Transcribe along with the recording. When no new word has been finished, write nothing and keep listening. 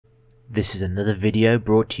This is another video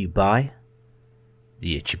brought to you by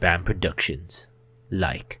the Ichiban Productions.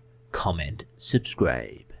 Like, comment,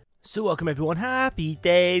 subscribe. So welcome everyone, happy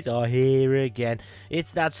days are here again.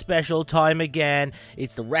 It's that special time again.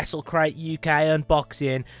 It's the Wrestle Crate UK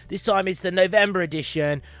unboxing. This time it's the November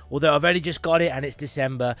edition, although I've only just got it and it's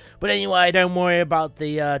December. But anyway, don't worry about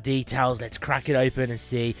the details. Let's crack it open and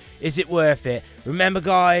see, is it worth it? Remember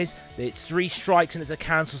guys, it's 3 strikes and it's a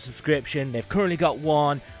cancelled subscription. They've currently got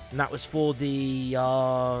one, and that was for the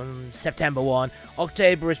September one.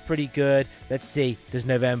 October is pretty good. Let's see, does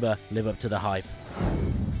November live up to the hype?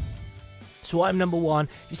 So item number 1,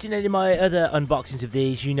 if you've seen any of my other unboxings of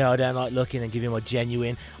these, you know I don't like looking and giving my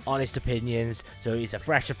genuine, honest opinions. So it's a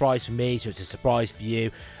fresh surprise for me, so it's a surprise for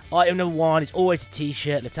you. Item number 1 is always a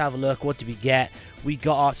t-shirt. Let's have a look. What did we get? We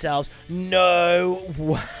got ourselves, no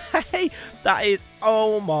way, that is,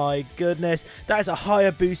 oh my goodness, that is a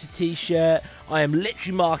Hayabusa t-shirt. I am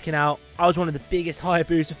literally marking out. I was one of the biggest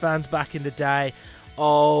Hayabusa fans back in the day.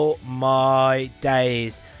 Oh my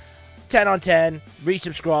days. 10 on 10,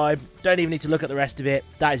 resubscribe, don't even need to look at the rest of it.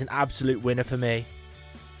 That is an absolute winner for me.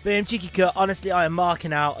 Boom, cheeky cut. Honestly, I am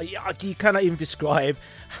marking out. You cannot even describe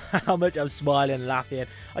how much I'm smiling and laughing.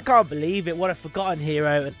 I can't believe it. What a forgotten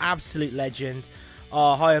hero, an absolute legend.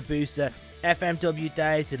 Oh, Hayabusa, FMW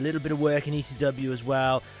days, a little bit of work in ECW as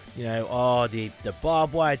well. You know, oh, the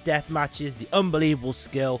barbed wire death matches, the unbelievable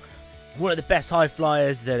skill. One of the best high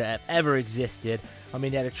flyers that have ever existed. I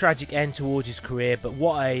mean, he had a tragic end towards his career, but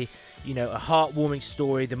what a, you know, a heartwarming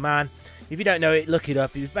story. The man, if you don't know it, look it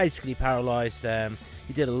up. He was basically paralyzed.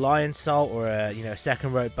 He did a lion salt or a, you know, a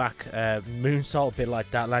second rope back moonsault, a bit like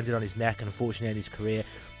that, landed on his neck and unfortunately ended his career.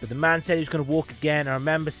 But the man said he was going to walk again. I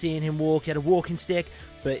remember seeing him walk. He had a walking stick,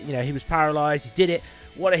 but you know, he was paralyzed. He did it.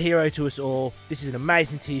 What a hero to us all. This is an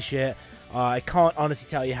amazing t-shirt. I can't honestly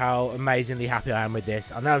tell you how amazingly happy I am with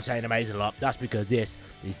this. I know I'm saying amazing a lot. That's because this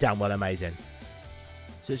is damn well amazing.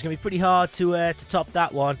 So it's going to be pretty hard to top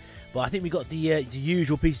that one. But I think we got the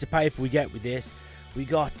usual piece of paper we get with this. We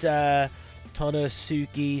got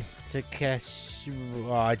Tonosuke Takeshi.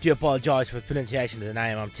 Oh, I do apologise for the pronunciation of the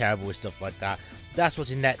name. I'm terrible with stuff like that. That's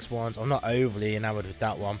what's in next ones. I'm not overly enamoured with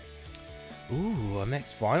that one. Ooh, our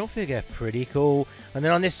next final figure. Pretty cool. And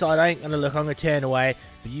then on this side, I ain't going to look. I'm going to turn away.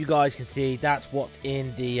 But you guys can see that's what's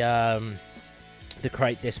in the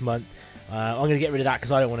crate this month. I'm going to get rid of that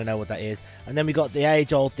because I don't want to know what that is. And then we got the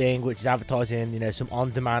age-old thing, which is advertising, you know, some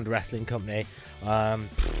on-demand wrestling company. It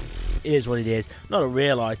is what it is. Not a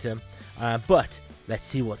real item. But let's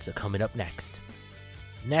see what's coming up next.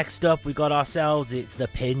 Next up, we got ourselves, it's the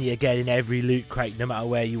pin you get in every loot crate, no matter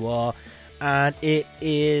where you are. And it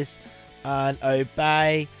is an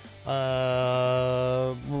Obey.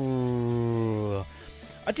 I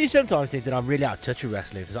do sometimes think that I'm really out of touch with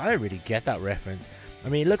wrestling because I don't really get that reference. I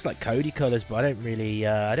mean, it looks like Cody colours, but I don't really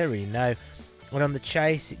know. When on the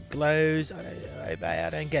chase, it glows. I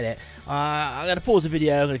don't get it. I'm gonna pause the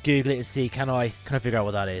video. I'm gonna Google it and see can I figure out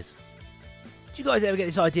what that is. Do you guys ever get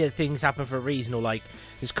this idea that things happen for a reason, or like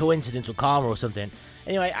there's coincidence or karma or something?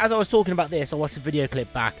 Anyway, as I was talking about this, I watched the video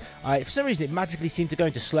clip back. For some reason, it magically seemed to go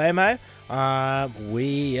into slow-mo.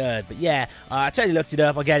 Weird. But yeah, I totally looked it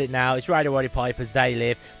up. I get it now. It's Roddy Roddy Piper's They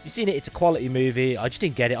Live. You've seen it. It's a quality movie. I just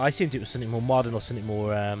didn't get it. I assumed it was something more modern or something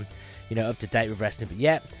more, you know, up-to-date with wrestling. But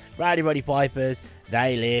yeah, Roddy Roddy Piper's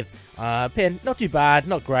They Live. Pin, not too bad.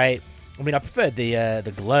 Not great. I mean, I preferred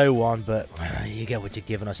the glow one, but you get what you're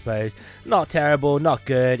given, I suppose. Not terrible. Not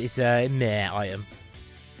good. It's a meh item.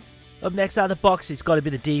 Up next out of the box, it's got to be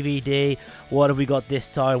the DVD. What have we got this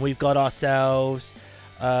time? We've got ourselves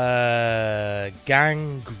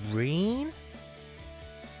Gangrene.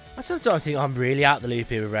 I sometimes think I'm really out the loop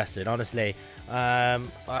here with wrestling, honestly.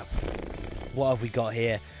 What have we got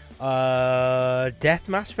here?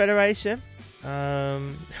 Deathmatch Federation.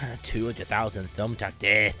 200,000 thumbtack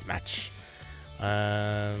death match.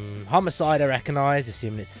 Homicide I recognise,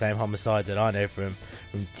 assuming it's the same Homicide that I know from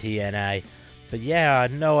TNA. But yeah, I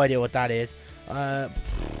have no idea what that is.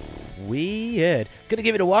 Weird. Gonna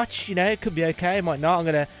give it a watch, you know, it could be okay, it might not. I'm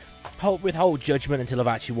gonna withhold judgment until I've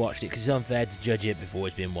actually watched it, because it's unfair to judge it before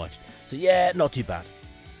it's been watched. So yeah, not too bad.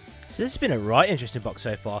 So this has been a right interesting box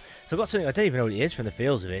so far. So I've got something, I don't even know what it is from the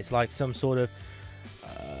feels of it. It's like some sort of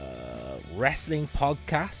wrestling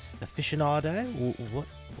podcast aficionado. What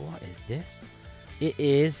is this? It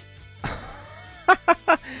is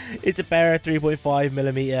it's a pair of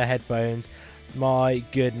 3.5mm headphones. My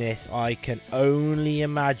goodness, I can only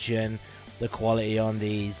imagine the quality on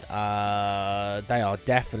these. They are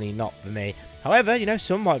definitely not for me. However, you know,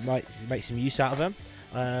 some might make some use out of them.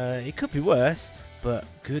 It could be worse, but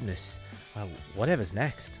goodness, whatever's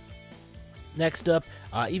next. Next up,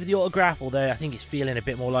 either the autograph, although I think it's feeling a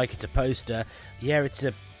bit more like it's a poster. Yeah, it's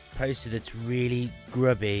a poster that's really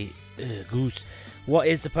grubby. Ugh, goose. What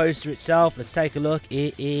is the poster itself? Let's take a look.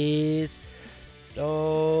 It is...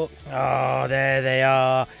 Oh, there they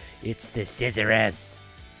are. It's the Scissors.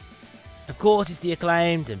 Of course, it's the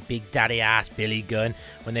Acclaimed and Big Daddy Ass Billy Gunn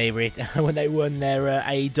when they won their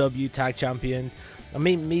AEW Tag Champions. I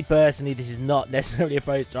mean, me personally, this is not necessarily a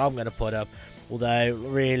poster I'm going to put up. Although,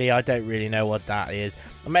 really, I don't really know what that is.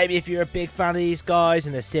 Or maybe if you're a big fan of these guys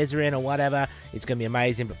and they're scissoring or whatever, it's going to be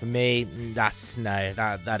amazing. But for me, that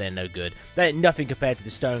ain't no good. That ain't nothing compared to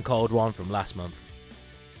the Stone Cold one from last month.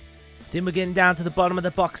 Then we're getting down to the bottom of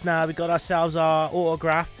the box now. We got ourselves our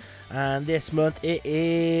autograph. And this month it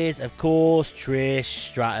is, of course, Trish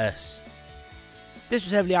Stratus. This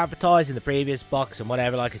was heavily advertised in the previous box and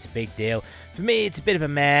whatever, like it's a big deal. For me, it's a bit of a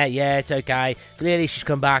meh. Yeah, it's okay. Clearly, she's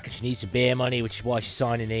come back and she needs some beer money, which is why she's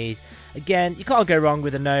signing these. Again, you can't go wrong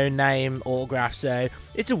with a known name autograph, so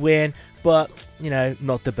it's a win, but, you know,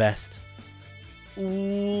 not the best.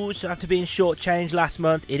 Ooh, so after being shortchanged last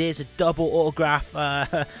month, it is a double autograph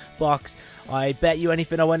box. I bet you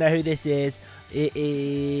anything I won't know who this is. It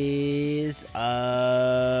is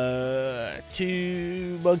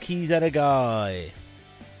 2 monkeys and a guy.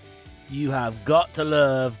 You have got to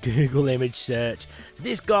love Google image search. So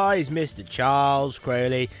this guy is Mr. Charles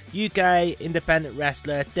Crowley, UK independent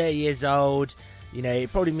wrestler, 30 years old. You know,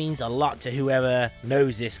 it probably means a lot to whoever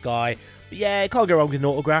knows this guy. But yeah, can't go wrong with an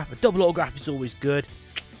autograph. A double autograph is always good.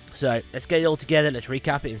 So let's get it all together. Let's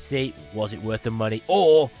recap it and see, was it worth the money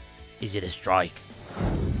or is it a strike?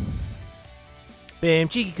 Boom,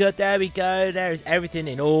 cheeky cut, there we go. There is everything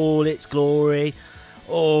in all its glory.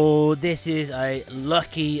 Oh, this is a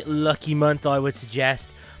lucky, lucky month, I would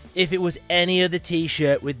suggest. If it was any other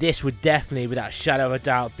t-shirt, with this would definitely, without a shadow of a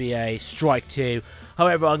doubt, be a strike 2.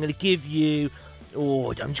 However, I'm going to give you...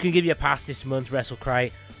 I'm just going to give you a pass this month, Wrestle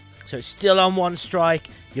Crate. So it's still on 1 strike.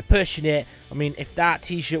 You're pushing it. I mean, if that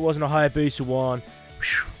t-shirt wasn't a Hayabusa one,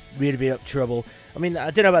 really be up trouble. I mean,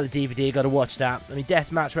 I don't know about the DVD. Got to watch that. I mean,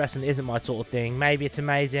 deathmatch wrestling isn't my sort of thing. Maybe it's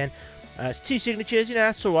amazing. It's 2 signatures, you know,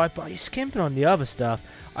 that's alright, but you're skimping on the other stuff.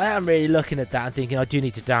 I am really looking at that and thinking I do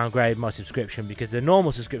need to downgrade my subscription because the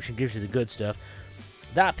normal subscription gives you the good stuff.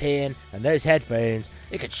 That pin and those headphones,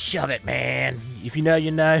 it could shove it, man. If you know,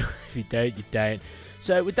 you know. If you don't, you don't.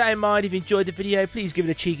 So with that in mind, if you enjoyed the video, please give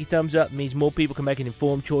it a cheeky thumbs up. It means more people can make an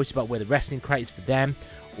informed choice about whether wrestling crate is for them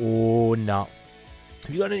or not. If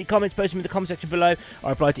you've got any comments, post them in the comment section below. I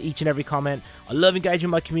reply to each and every comment. I love engaging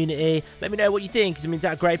with my community. Let me know what you think. Does it mean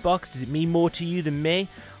that a great box? Does it mean more to you than me?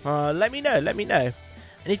 Let me know. Let me know.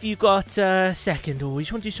 And if you've got a second or you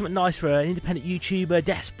just want to do something nice for an independent YouTuber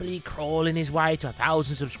desperately crawling his way to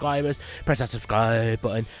 1,000 subscribers, press that subscribe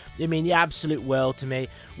button. It means the absolute world to me.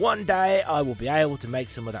 One day I will be able to make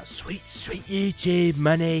some of that sweet, sweet YouTube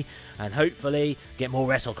money and hopefully get more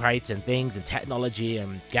Wrestle Crates and things and technology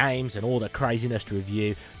and games and all the craziness to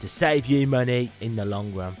review to save you money in the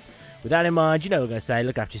long run. With that in mind, you know what I'm going to say.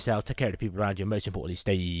 Look after yourself, take care of the people around you, and most importantly,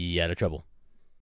 stay out of trouble.